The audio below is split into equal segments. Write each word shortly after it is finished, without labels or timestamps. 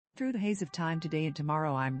Through the haze of time today and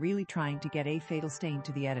tomorrow, I'm really trying to get a fatal stain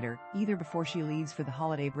to the editor, either before she leaves for the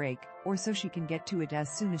holiday break, or so she can get to it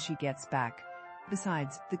as soon as she gets back.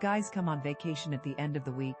 Besides, the guys come on vacation at the end of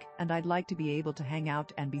the week, and I'd like to be able to hang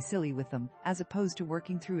out and be silly with them, as opposed to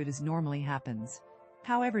working through it as normally happens.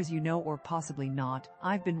 However, as you know or possibly not,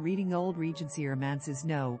 I've been reading old Regency romances.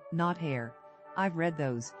 No, not Hare. I've read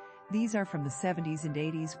those. These are from the 70s and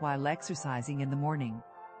 80s while exercising in the morning.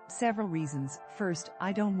 Several reasons. First,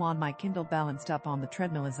 I don't want my Kindle balanced up on the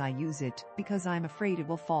treadmill as I use it, because I'm afraid it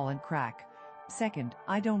will fall and crack. Second,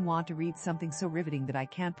 I don't want to read something so riveting that I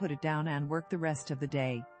can't put it down and work the rest of the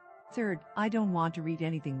day. Third, I don't want to read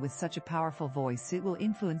anything with such a powerful voice it will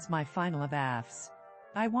influence my final drafts.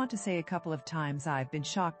 I want to say a couple of times I've been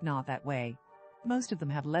shocked not that way. Most of them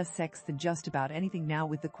have less sex than just about anything now,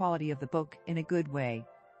 with the quality of the book in a good way.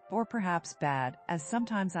 Or perhaps bad, as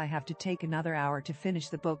sometimes I have to take another hour to finish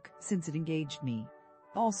the book since it engaged me.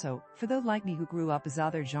 Also, for those like me who grew up as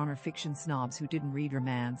other genre fiction snobs who didn't read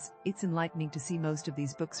romance, it's enlightening to see most of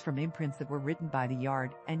these books from imprints that were written by the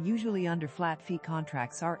Yard and usually under flat fee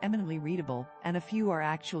contracts are eminently readable, and a few are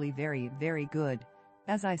actually very, very good.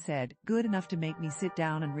 As I said, good enough to make me sit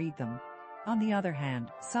down and read them. On the other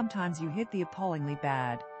hand, sometimes you hit the appallingly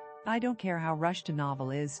bad. I don't care how rushed a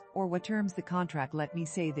novel is, or what terms the contract. Let me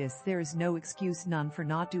say this: there is no excuse, none, for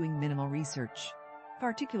not doing minimal research.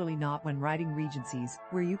 Particularly not when writing Regencies,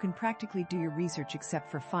 where you can practically do your research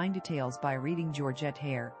except for fine details by reading Georgette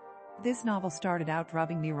Hare. This novel started out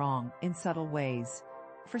rubbing me wrong, in subtle ways.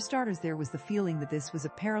 For starters, there was the feeling that this was a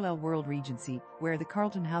parallel world Regency, where the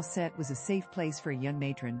Carlton House set was a safe place for a young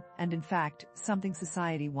matron, and in fact, something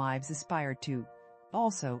society wives aspired to.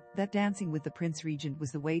 Also, that dancing with the Prince Regent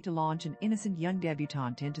was the way to launch an innocent young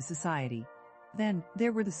debutante into society. Then,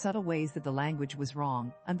 there were the subtle ways that the language was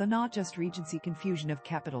wrong, and the not just Regency confusion of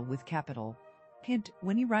capital with capital. Hint,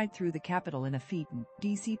 when you ride through the Capitol in a phaeton,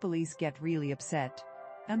 DC police get really upset.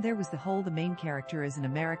 And there was the main character as an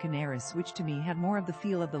American heiress, which to me had more of the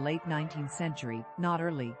feel of the late 19th century, not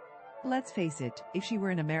early. Let's face it, if she were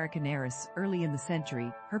an American heiress early in the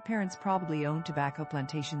century, her parents probably owned tobacco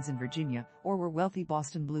plantations in Virginia, or were wealthy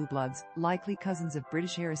Boston blue bloods, likely cousins of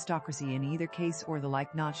British aristocracy in either case, or the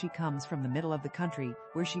like. Not she comes from the middle of the country,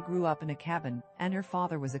 where she grew up in a cabin, and her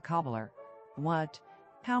father was a cobbler. What?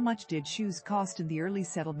 How much did shoes cost in the early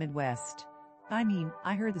settled Midwest? I mean,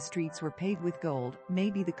 I heard the streets were paved with gold.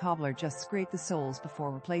 Maybe the cobbler just scraped the soles before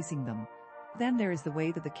replacing them. Then there is the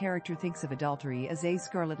way that the character thinks of adultery as a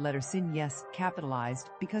scarlet letter sin, yes, capitalized,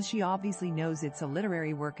 because she obviously knows it's a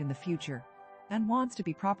literary work in the future, and wants to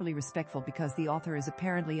be properly respectful because the author is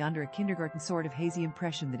apparently under a kindergarten sort of hazy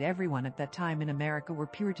impression that everyone at that time in America were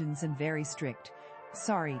Puritans and very strict.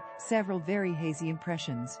 Sorry, several very hazy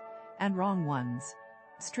impressions. And wrong ones.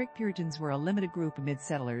 Strict Puritans were a limited group amid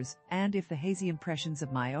settlers, and if the hazy impressions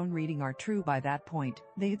of my own reading are true, by that point,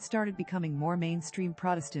 they had started becoming more mainstream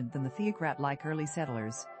Protestant than the theocrat-like early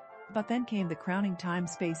settlers. But then came the crowning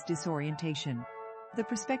time-space disorientation. The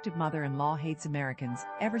prospective mother-in-law hates Americans,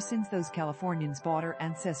 ever since those Californians bought her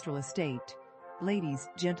ancestral estate. Ladies,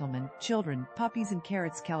 gentlemen, children, puppies and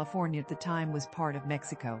carrots. California at the time was part of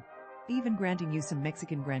Mexico. Even granting you some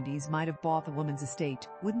Mexican grandees might have bought the woman's estate,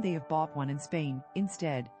 wouldn't they have bought one in Spain,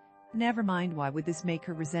 instead? Never mind, why would this make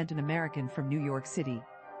her resent an American from New York City?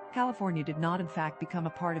 California did not in fact become a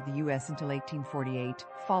part of the U.S. until 1848,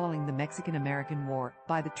 following the Mexican-American War,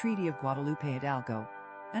 by the Treaty of Guadalupe Hidalgo.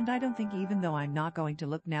 And I don't think, even though I'm not going to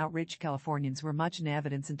look now, rich Californians were much in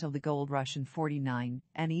evidence until the gold rush in '49,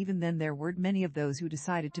 and even then there weren't many of those who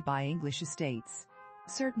decided to buy English estates.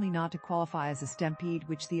 Certainly not to qualify as a stampede,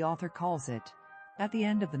 which the author calls it. At the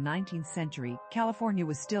end of the 19th century, California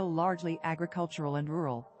was still largely agricultural and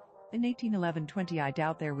rural. In 1811-20, I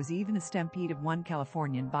doubt there was even a stampede of one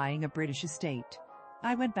Californian buying a British estate.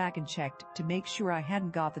 I went back and checked to make sure I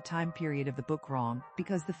hadn't got the time period of the book wrong,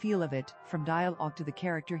 because the feel of it, from dialogue to the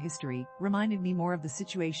character history, reminded me more of the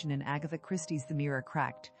situation in Agatha Christie's The Mirror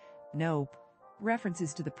Cracked. Nope.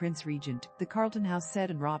 References to the Prince Regent, the Carlton House set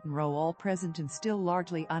and Rotten Row all present and still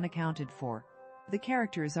largely unaccounted for. The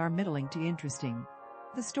characters are middling to interesting.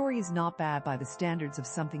 The story is not bad by the standards of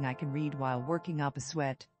something I can read while working up a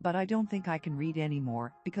sweat, but I don't think I can read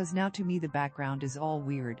anymore, because now to me the background is all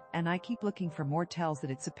weird, and I keep looking for more tells that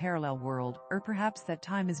it's a parallel world, or perhaps that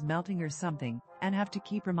time is melting or something, and have to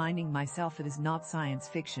keep reminding myself it is not science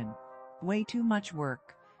fiction. Way too much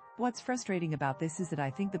work. What's frustrating about this is that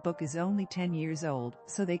I think the book is only 10 years old,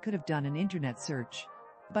 so they could have done an internet search.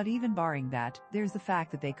 But even barring that, there's the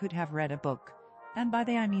fact that they could have read a book. And by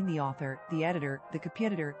they I mean the author, the editor, the copy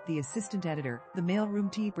editor, the assistant editor, the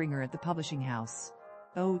mailroom tea bringer at the publishing house.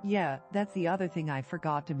 Oh yeah, that's the other thing I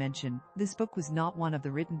forgot to mention. This book was not one of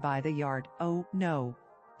the written by the Yard. Oh no.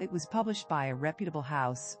 It was published by a reputable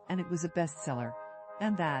house, and it was a bestseller.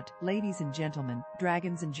 And that, ladies and gentlemen,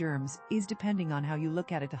 Dragons and Germs, is depending on how you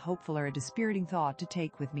look at it a hopeful or a dispiriting thought to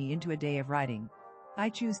take with me into a day of writing. I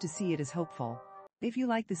choose to see it as hopeful. If you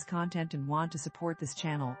like this content and want to support this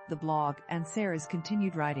channel, the blog, and Sarah's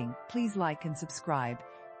continued writing, please like and subscribe.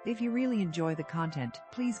 If you really enjoy the content,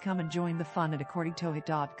 please come and join the fun at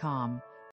accordingtohit.com.